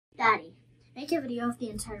make a video of the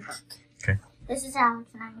entire book. Okay. This is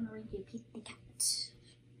Alex, and I'm going to read you Pete the Cat.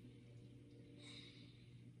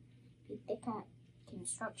 Pete the Cat,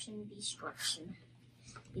 construction, destruction.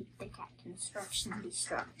 Pete the Cat, construction,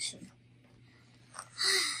 destruction.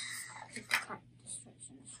 Pete the Cat,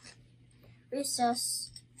 destruction.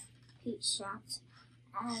 Recess, Pete shouts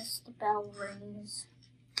as the bell rings.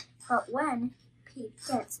 But when Pete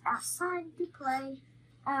gets outside to play,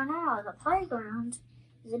 oh no, the playground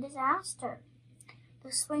is a disaster.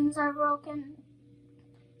 The swings are broken,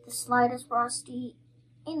 the slide is rusty,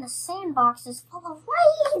 and the sandbox is full of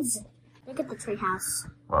weeds. Look at the treehouse.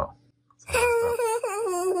 Wow.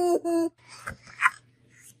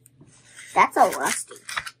 That's all rusty.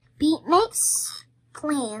 Pete makes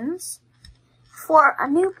plans for a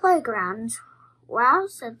new playground. Wow,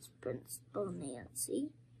 said Principal Nancy.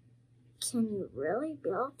 Can you really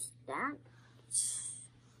build that?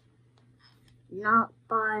 Not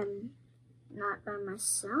by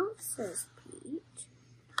myself, says Pete.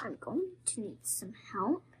 I'm going to need some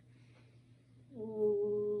help.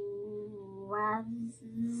 I'm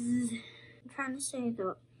trying to say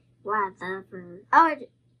the whatever. Oh,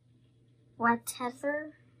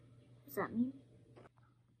 whatever? What does that mean?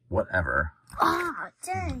 Whatever. Oh,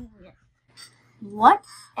 dang it.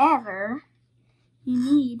 Whatever you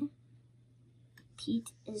need,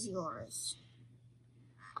 Pete is yours.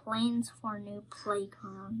 Plans for a new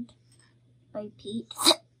playground by Pete.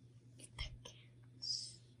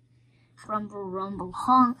 Rumble, rumble,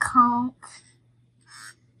 honk, honk.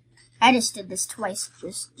 I just did this twice,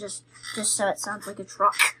 just so it sounds like a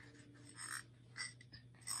truck.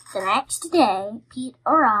 The next day, Pete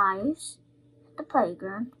arrives at the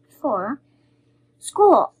playground before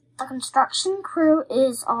school. The construction crew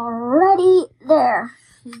is already there.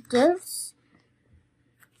 He gives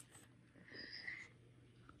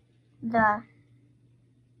the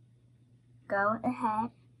go-ahead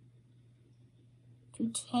to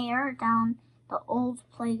tear down the old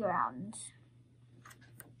playground.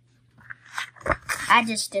 I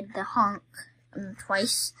just did the honk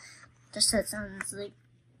twice, just so it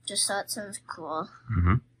sounds cool.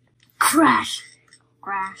 Mm-hmm. Crash,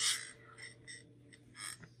 crash,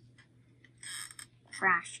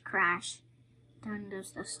 crash, crash. Down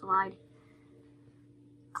goes the slide.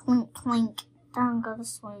 Clink, clink. Down go the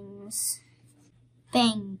swings.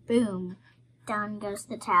 Bang, boom. Down goes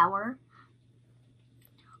the tower.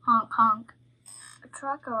 Honk, honk. A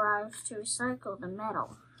truck arrives to recycle the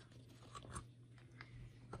metal.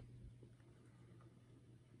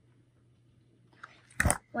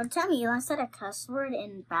 One time you said a cuss word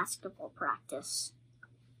in basketball practice.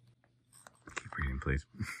 Keep reading, please.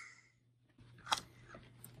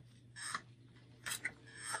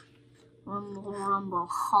 Rumble, rumble,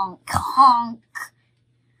 honk, honk.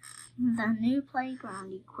 The new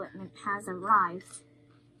playground equipment has arrived.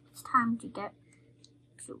 It's time to get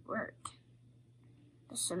to work.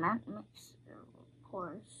 The cement mixer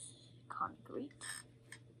pours concrete.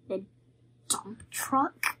 The dump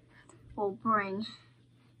truck will bring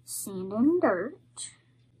sand and dirt.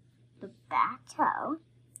 The backhoe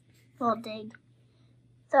will dig.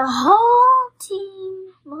 The whole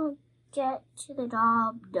team will get to the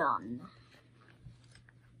job done.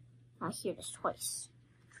 I hear this twice.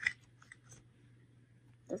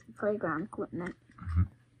 There's the playground equipment.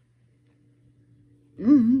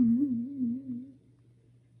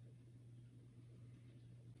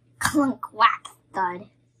 Clunk, whack, thud.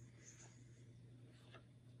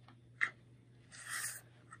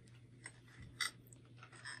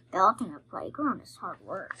 Building a playground is hard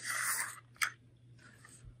work.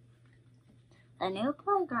 The new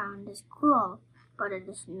playground is cool, but it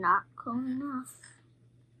is not cool enough.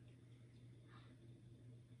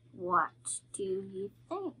 What do you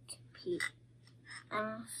think, Pete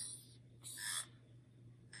asks,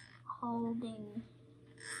 holding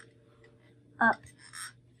up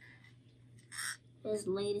his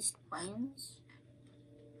latest plans?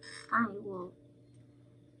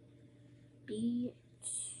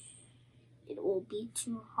 It will be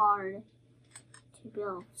too hard to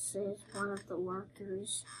build, says one of the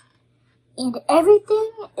workers. And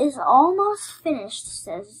everything is almost finished,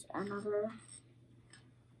 says another.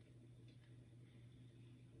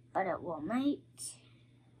 But it will make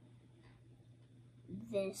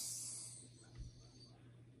this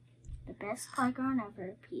the best playground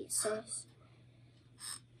ever, Pete says.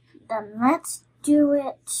 Then let's do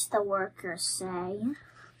it, the workers say.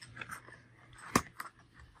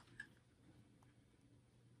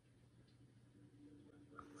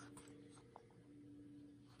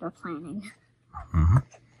 They're planning.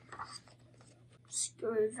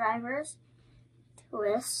 Screwdrivers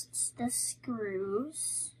twists the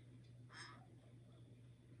screws.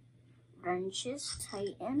 wrenches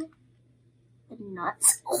tighten the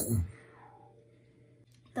nuts.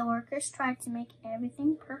 The workers try to make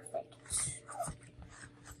everything perfect.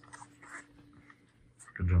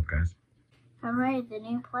 Good job, guys. Alright, the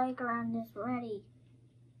new playground is ready.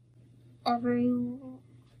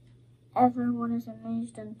 Everyone is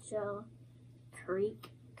amazed until creak,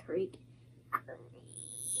 creak, creak.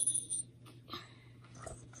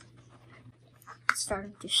 It's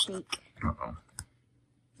starting to shake. Uh-oh.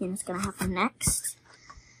 And it's gonna happen next.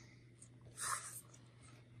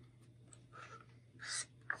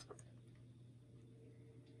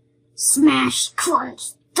 Smash,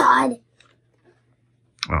 crunch, thud.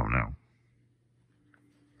 Oh, no.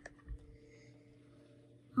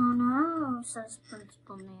 Oh no, says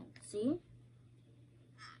Principal Nancy.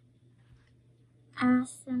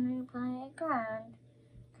 As the new playground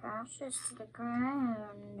crashes to the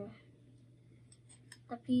ground,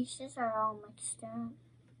 the pieces are all mixed up.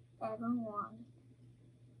 Everyone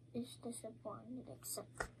is disappointed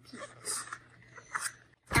except Pete.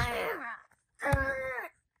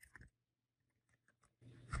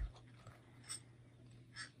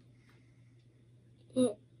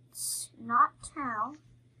 It's not how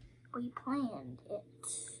we planned it,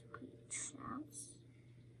 Pete shouts.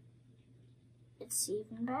 It's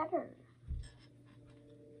even better.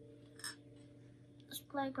 This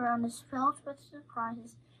playground is filled with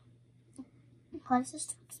surprises and places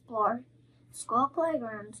to explore. School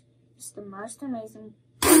playground is the most amazing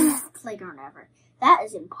playground ever. That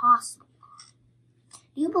is impossible.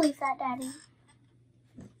 Do you believe that, Daddy?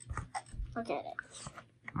 Look at it.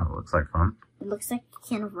 Oh, it looks like fun. It looks like a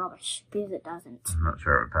can of rubbish, because it doesn't. I'm not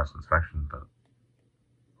sure it would pass inspection, but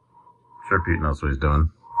sure Pete knows what he's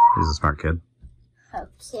doing. He's a smart kid.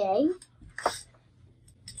 Okay.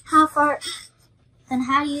 How far, then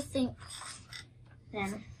how do you think,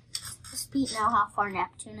 then, does Pete know how far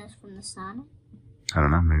Neptune is from the sun? I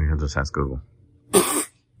don't know, maybe he'll just ask Google.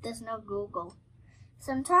 There's no Google.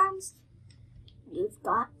 Sometimes, you've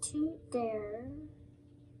got to dare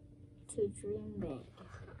to dream big.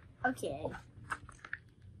 Okay.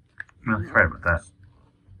 No, he's right about that.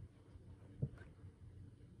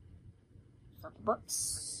 So the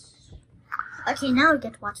books. Okay, now we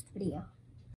get to watch the video.